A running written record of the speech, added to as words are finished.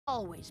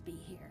always be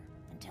here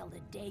until the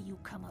day you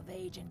come of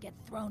age and get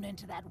thrown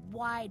into that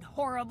wide,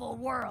 horrible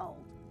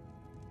world.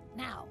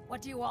 Now,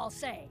 what do you all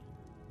say?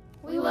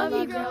 We love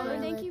you, Grella.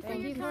 Thank you for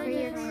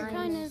your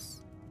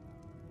kindness.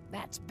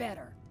 That's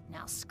better.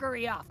 Now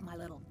scurry off, my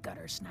little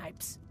gutter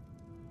snipes.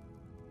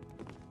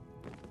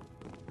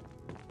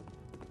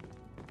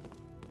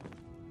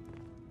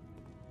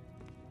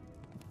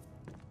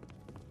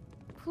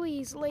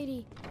 Please,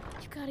 lady,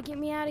 you gotta get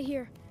me out of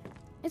here.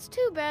 It's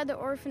too bad the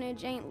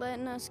orphanage ain't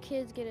letting us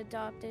kids get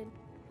adopted.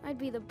 I'd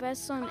be the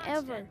best son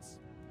ever.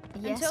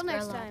 Yes, Until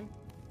next Grella. time.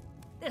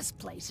 This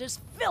place is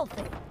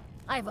filthy.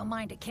 I have a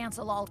mind to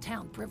cancel all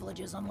town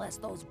privileges unless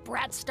those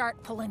brats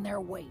start pulling their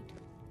weight.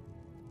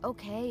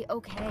 Okay,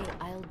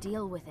 I'll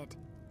deal with it.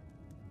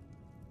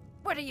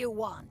 What do you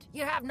want?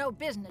 You have no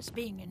business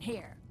being in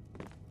here.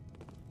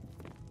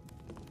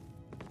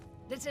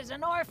 This is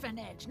an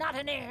orphanage, not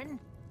an inn.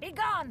 Be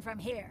gone from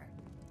here.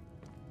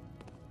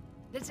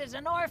 This is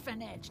an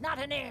orphanage, not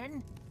an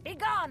inn. Be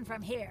gone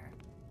from here.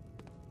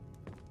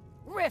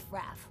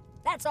 Riffraff.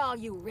 That's all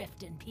you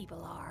Riften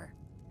people are.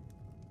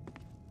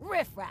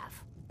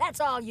 Riffraff.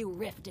 That's all you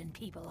Riften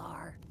people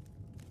are.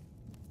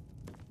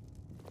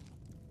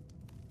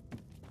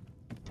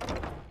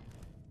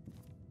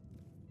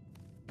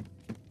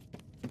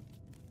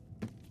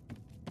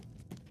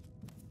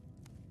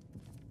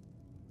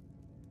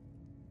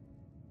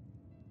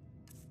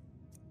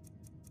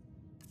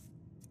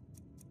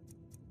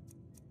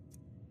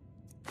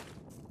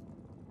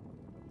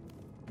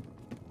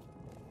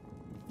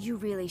 You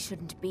really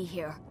shouldn't be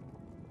here.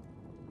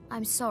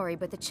 I'm sorry,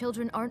 but the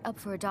children aren't up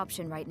for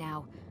adoption right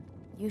now.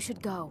 You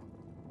should go.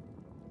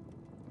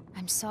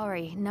 I'm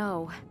sorry,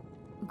 no.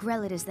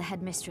 Grellet is the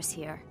headmistress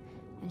here,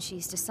 and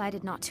she's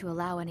decided not to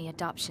allow any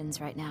adoptions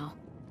right now.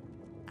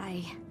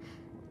 I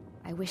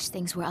wish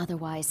things were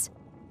otherwise.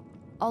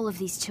 All of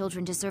these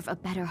children deserve a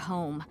better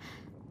home,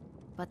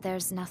 but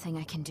there's nothing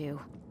I can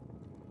do.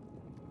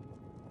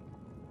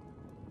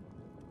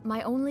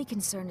 My only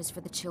concern is for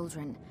the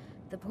children.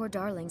 The poor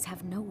darlings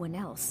have no one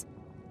else.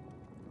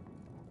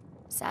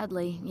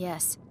 Sadly,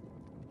 yes.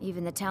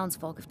 Even the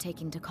townsfolk have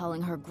taken to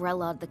calling her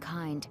Grelod the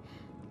Kind.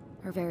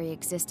 Her very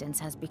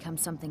existence has become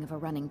something of a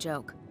running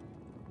joke.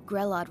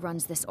 Grelod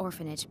runs this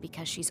orphanage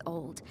because she's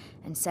old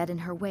and set in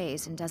her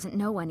ways and doesn't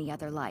know any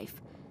other life.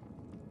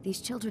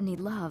 These children need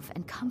love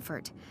and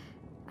comfort.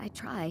 I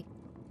try.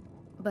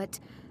 But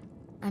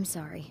I'm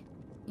sorry.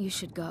 You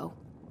should go.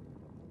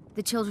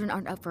 The children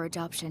aren't up for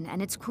adoption, and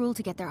it's cruel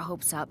to get their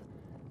hopes up.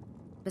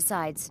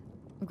 Besides,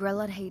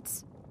 Grelod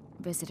hates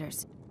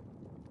visitors.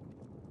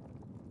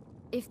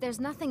 If there's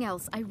nothing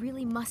else, I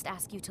really must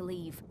ask you to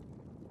leave.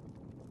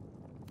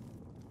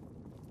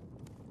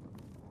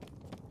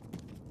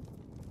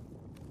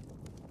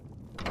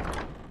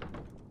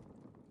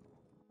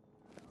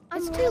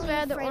 It's I'm too really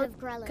bad the afraid of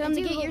Grella. Come to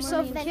I do get hope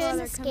yourself Mommy a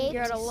Ventus kid. escaped.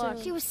 You're out of luck.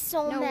 She was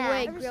so No mad.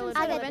 way, Grellet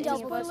I got Ventus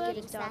double was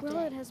busted that day.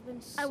 Grellet has been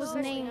I was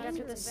named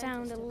after the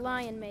sound a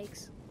lion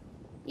makes.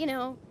 You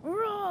know,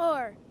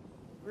 roar!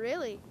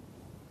 Really?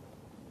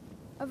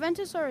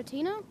 Aventus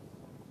Aretino?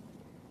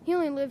 He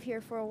only lived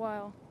here for a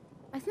while.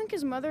 I think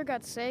his mother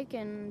got sick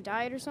and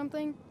died or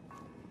something.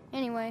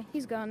 Anyway,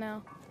 he's gone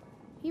now.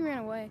 He ran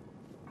away.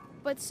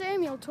 But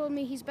Samuel told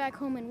me he's back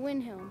home in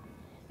Windhelm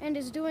and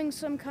is doing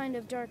some kind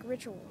of dark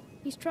ritual.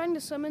 He's trying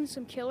to summon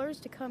some killers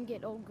to come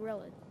get old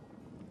Grellet.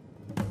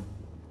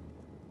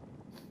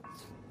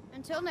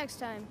 Until next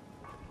time.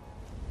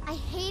 I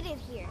hate it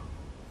here.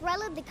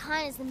 Grella the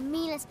Kind is the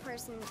meanest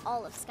person in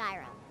all of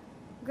Skyrim.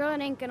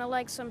 Grellet ain't gonna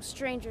like some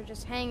stranger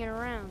just hanging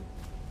around.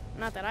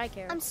 Not that I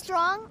care. I'm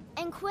strong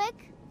and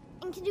quick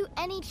and can do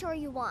any chore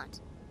you want.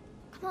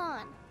 Come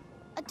on,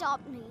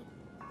 adopt me,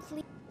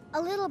 please.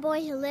 A little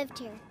boy who lived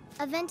here,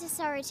 Aventus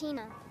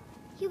Aretina.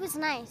 He was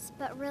nice,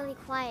 but really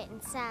quiet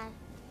and sad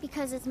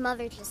because his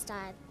mother just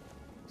died.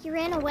 He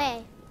ran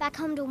away, back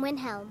home to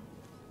Windhelm.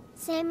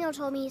 Samuel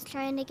told me he's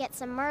trying to get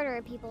some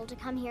murderer people to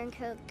come here and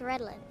kill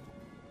Threadlet.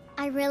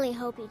 I really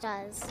hope he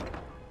does.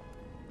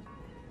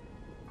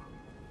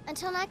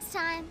 Until next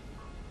time.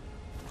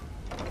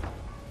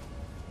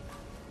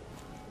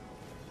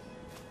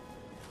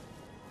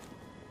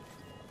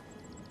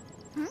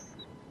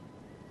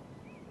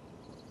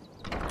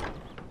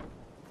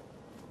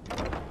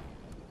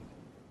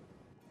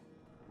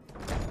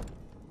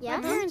 Yeah?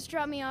 My parents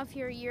dropped me off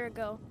here a year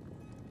ago,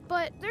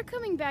 but they're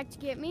coming back to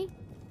get me.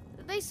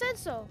 They said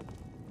so.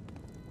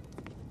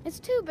 It's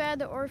too bad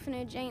the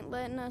orphanage ain't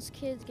letting us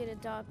kids get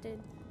adopted.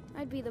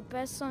 I'd be the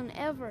best son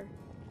ever.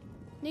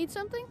 Need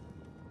something?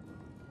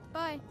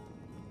 Bye.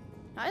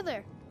 Hi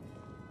there.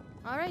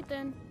 All right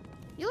then.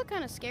 You look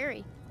kind of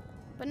scary,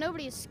 but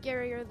nobody is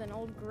scarier than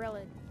old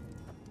Grellet.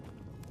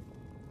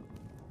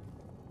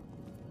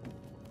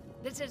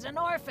 This is an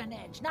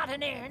orphanage, not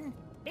an inn.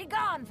 Be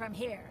gone from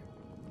here.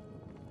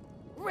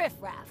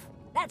 Riffraff.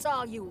 That's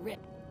all you rip.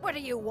 What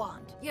do you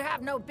want? You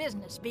have no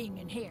business being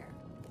in here.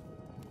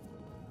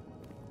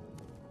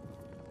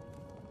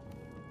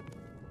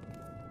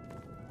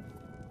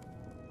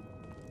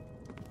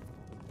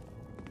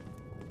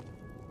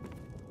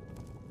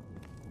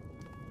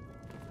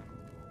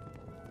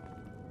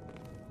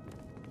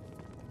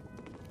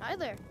 Hi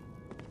there.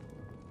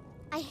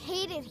 I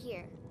hate it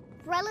here.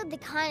 Grella the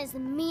Kind is the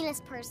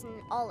meanest person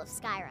in all of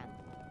Skyrim.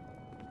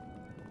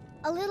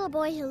 A little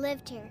boy who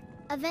lived here,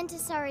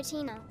 Aventus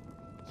Aratina.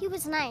 He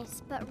was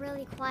nice, but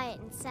really quiet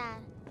and sad,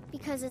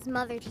 because his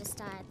mother just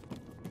died.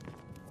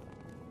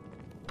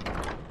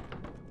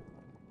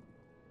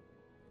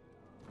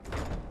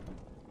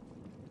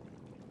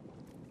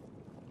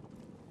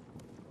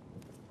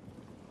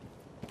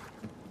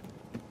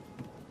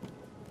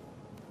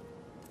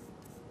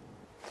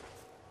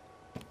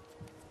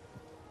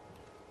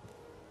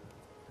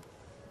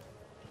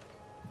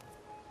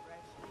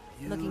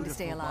 Looking to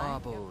stay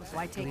alive? Marbles,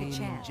 Why take a gleaming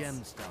chance?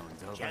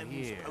 gemstones over Gems,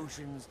 here.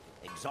 potions,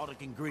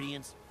 exotic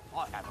ingredients,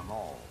 I have them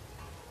all.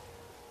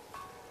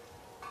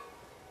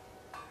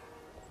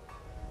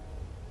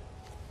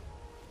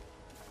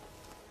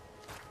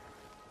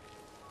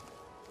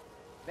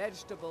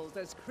 Vegetables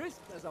as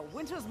crisp as a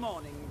winter's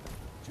morning.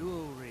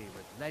 Jewelry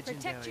with legendary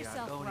Protect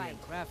yourself Argonian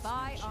right.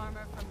 craftsmanship. Buy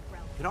armor from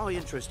Grell. Can I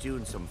interest you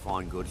in some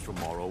fine goods from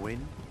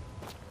Morrowind?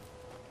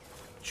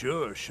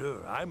 Sure,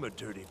 sure. I'm a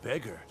dirty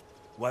beggar.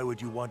 Why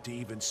would you want to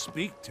even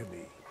speak to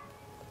me?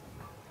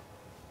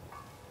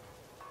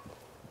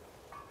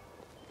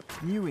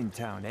 New in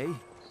town, eh?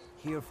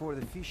 Here for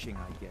the fishing,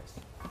 I guess.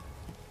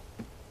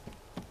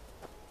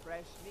 Fresh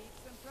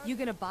meats and produce. You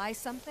gonna buy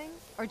something?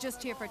 Or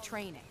just here for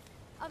training?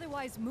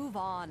 Otherwise, move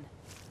on.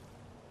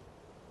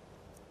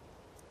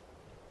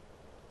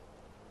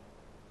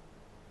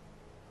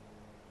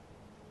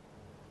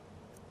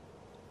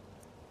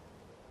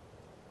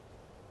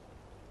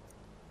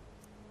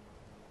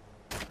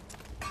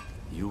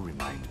 You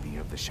remind me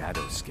of the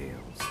shadow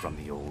scales from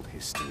the old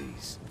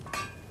histories.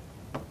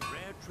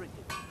 Rare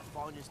trinkets, the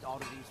finest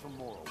oddities from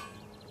Morrowind.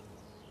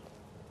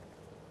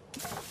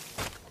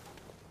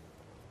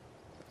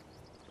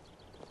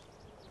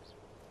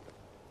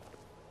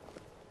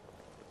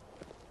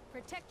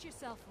 Protect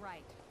yourself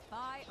right.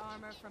 Buy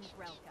armor from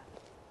Grelka.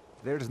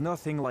 There's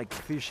nothing like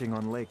fishing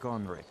on Lake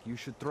Onric. You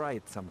should try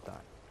it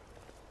sometime.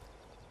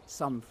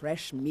 Some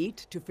fresh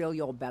meat to fill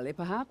your belly,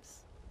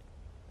 perhaps?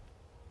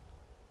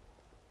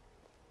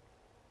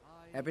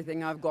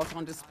 Everything I've got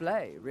on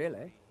display,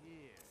 really.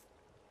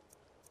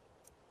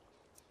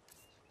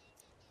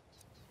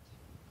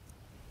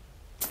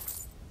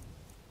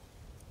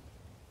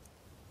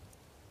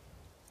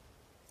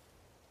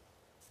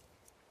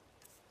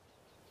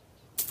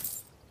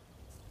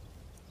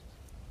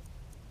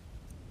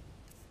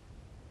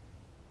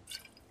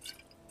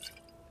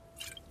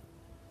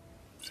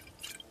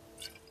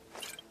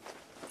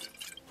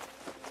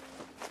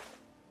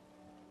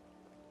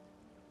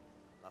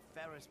 The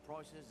fairest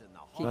prices in the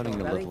Keep whole... Running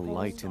your a belly little full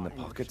light in the and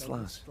your pockets,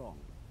 shoulders lass. strong.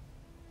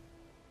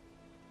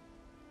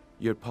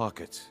 Your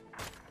pockets.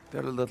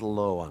 They're a little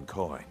low on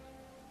coin.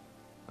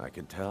 I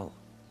can tell.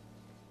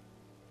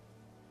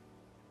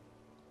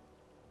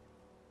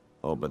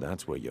 Oh, but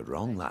that's where you're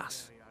wrong,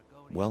 lass.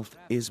 Wealth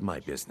is my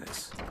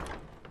business.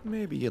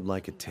 Maybe you'd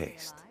like a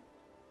taste.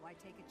 Why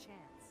take a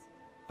chance?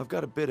 I've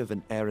got a bit of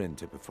an errand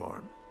to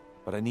perform,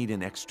 but I need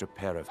an extra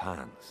pair of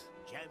hands.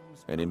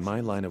 Gems, And in my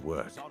potions, line of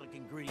work, exotic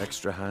ingredients,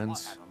 extra I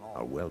hands have 'em all.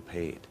 are well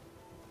paid.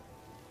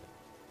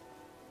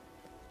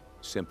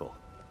 Simple.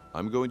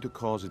 I'm going to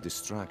cause a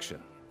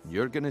distraction.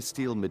 You're gonna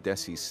steal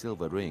Medesi's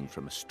silver ring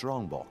from a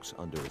strongbox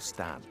under a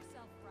stand.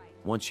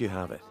 Once you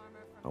have it,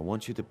 I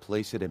want you to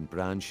place it in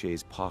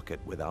Branche's pocket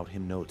without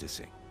him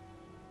noticing.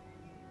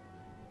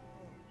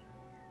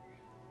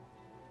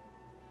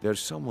 There's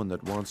someone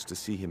that wants to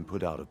see him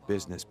put out of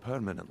business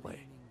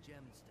permanently.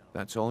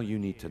 That's all you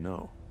need to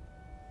know.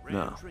 Rare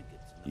Now,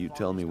 trinkets and the you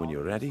tell me finest when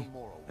you're oddities ready, from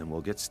Morrowind. and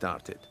we'll get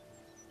started.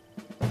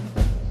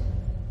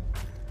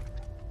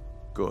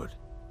 Good.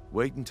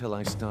 Wait until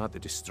I start the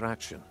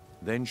distraction,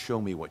 then show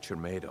me what you're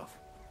made of.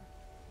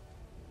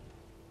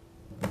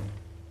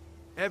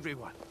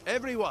 Everyone,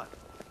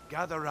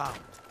 gather round.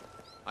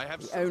 I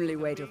have The only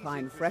way to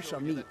find fresher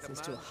meats is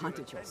to hunt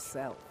it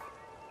yourself.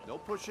 No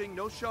pushing,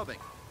 no shoving.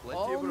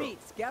 All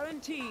meats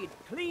guaranteed,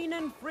 clean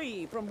and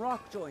free from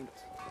rock joint.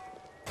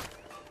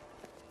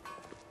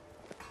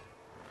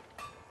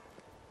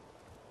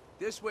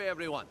 This way,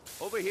 everyone.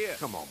 Over here.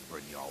 Come on,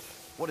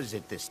 Brynjolf. What is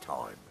it this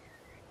time?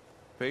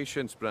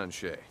 Patience,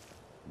 Branche.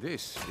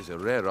 This is a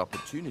rare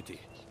opportunity,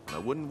 and I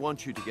wouldn't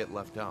want you to get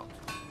left out.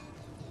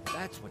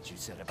 That's what you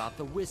said about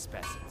the wisp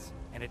essence.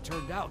 And it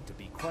turned out to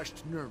be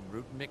crushed nerm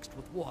root mixed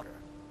with water.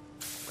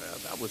 Well,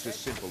 that was a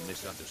simple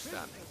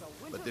misunderstanding.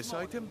 But this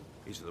item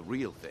is the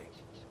real thing.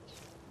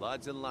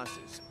 Lads and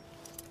lasses,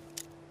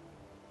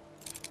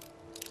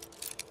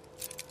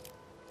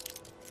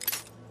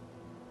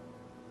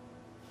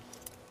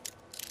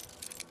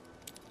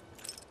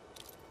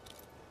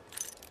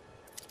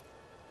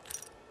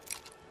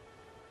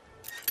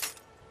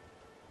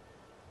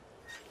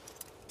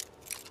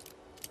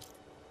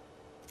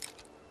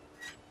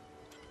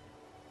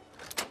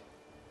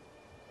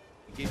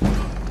 give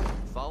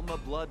Falma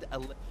blood a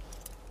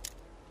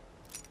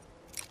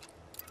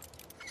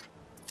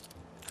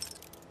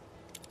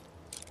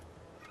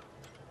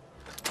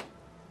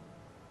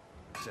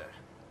sir.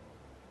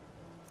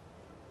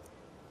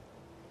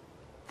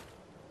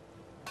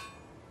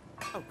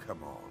 Oh,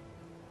 come on.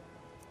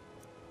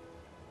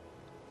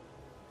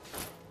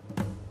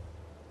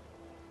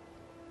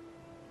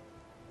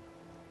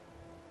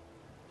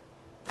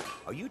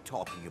 Are you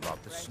talking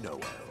about the snow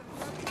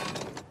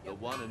elves? The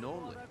one and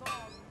only.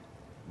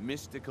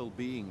 Mystical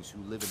beings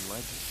who live in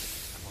legend.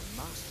 And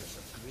were masters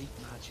of great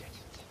magic.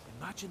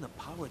 Imagine the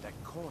power that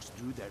coursed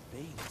through their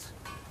veins.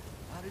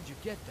 How did you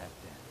get that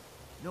then?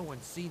 No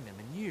one's seen them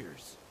in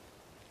years.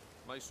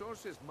 My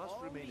sources must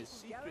remain a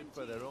secret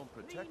for their own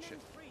protection,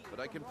 but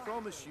I can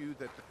promise you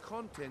that the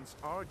contents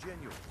are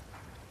genuine.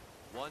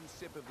 One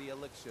sip of the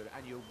elixir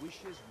and your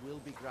wishes will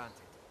be granted.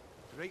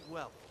 Great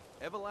wealth,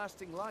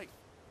 everlasting life,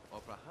 or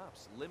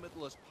perhaps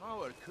limitless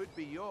power could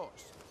be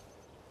yours.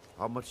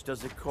 How much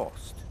does it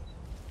cost?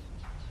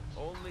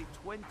 Only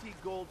 20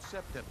 gold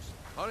septims.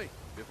 Hurry,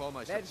 before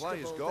my supply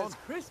is Vegetables gone. as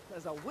crisp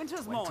as a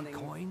winter's 20 morning.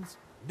 coins?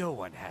 No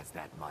one has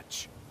that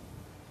much.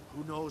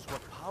 Who knows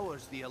what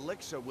powers the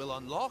elixir will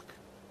unlock?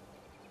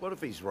 What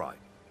if he's right?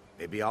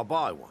 Maybe I'll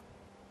buy one.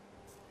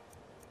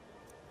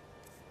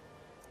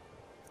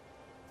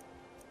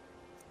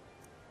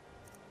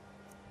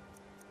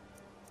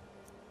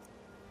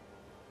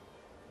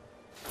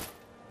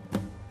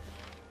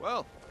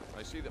 Well,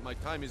 I see that my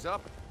time is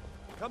up.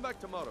 Come back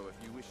tomorrow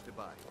if you wish to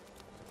buy.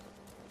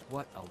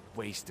 What a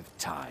waste of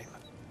time.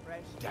 Fresh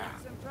Damn.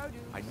 meats and produce.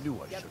 I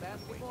knew I Get should them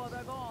have waited. before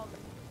they're gone.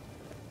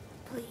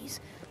 Please.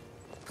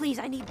 Please,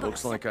 I need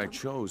Looks like I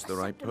chose the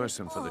right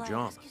person for the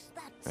job.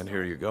 And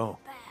here you go.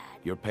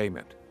 Your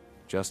payment.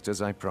 Just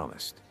as I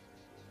promised.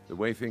 The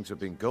way things have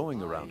been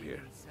going around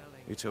here,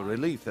 it's a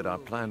relief that our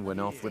plan went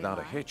off without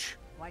a hitch.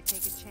 Why take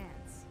a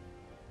chance?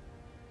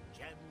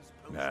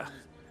 Nah.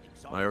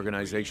 My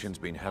organization's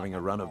been having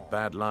a run of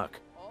bad luck.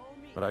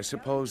 But I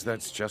suppose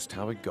that's just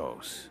how it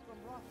goes.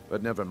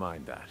 But never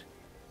mind that.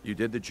 You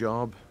did the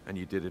job, and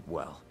you did it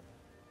well.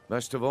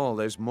 Best of all,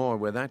 there's more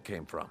where that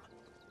came from.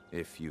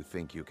 If you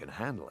think you can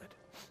handle it.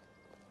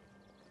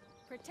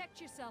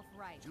 Protect yourself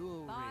right.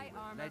 Jewelry Buy with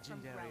armor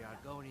legendary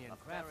from Argonian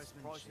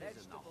craftsmanship.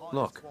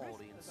 Look,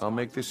 I'll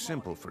make this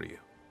simple for you.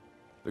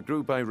 The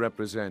group I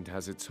represent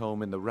has its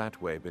home in the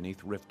Ratway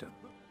beneath Riften,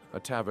 a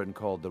tavern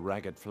called the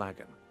Ragged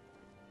Flagon.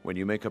 When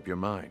you make up your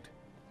mind,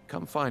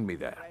 come find me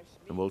there,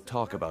 and we'll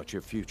talk about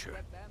your future.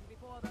 Get them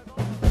before they're gone.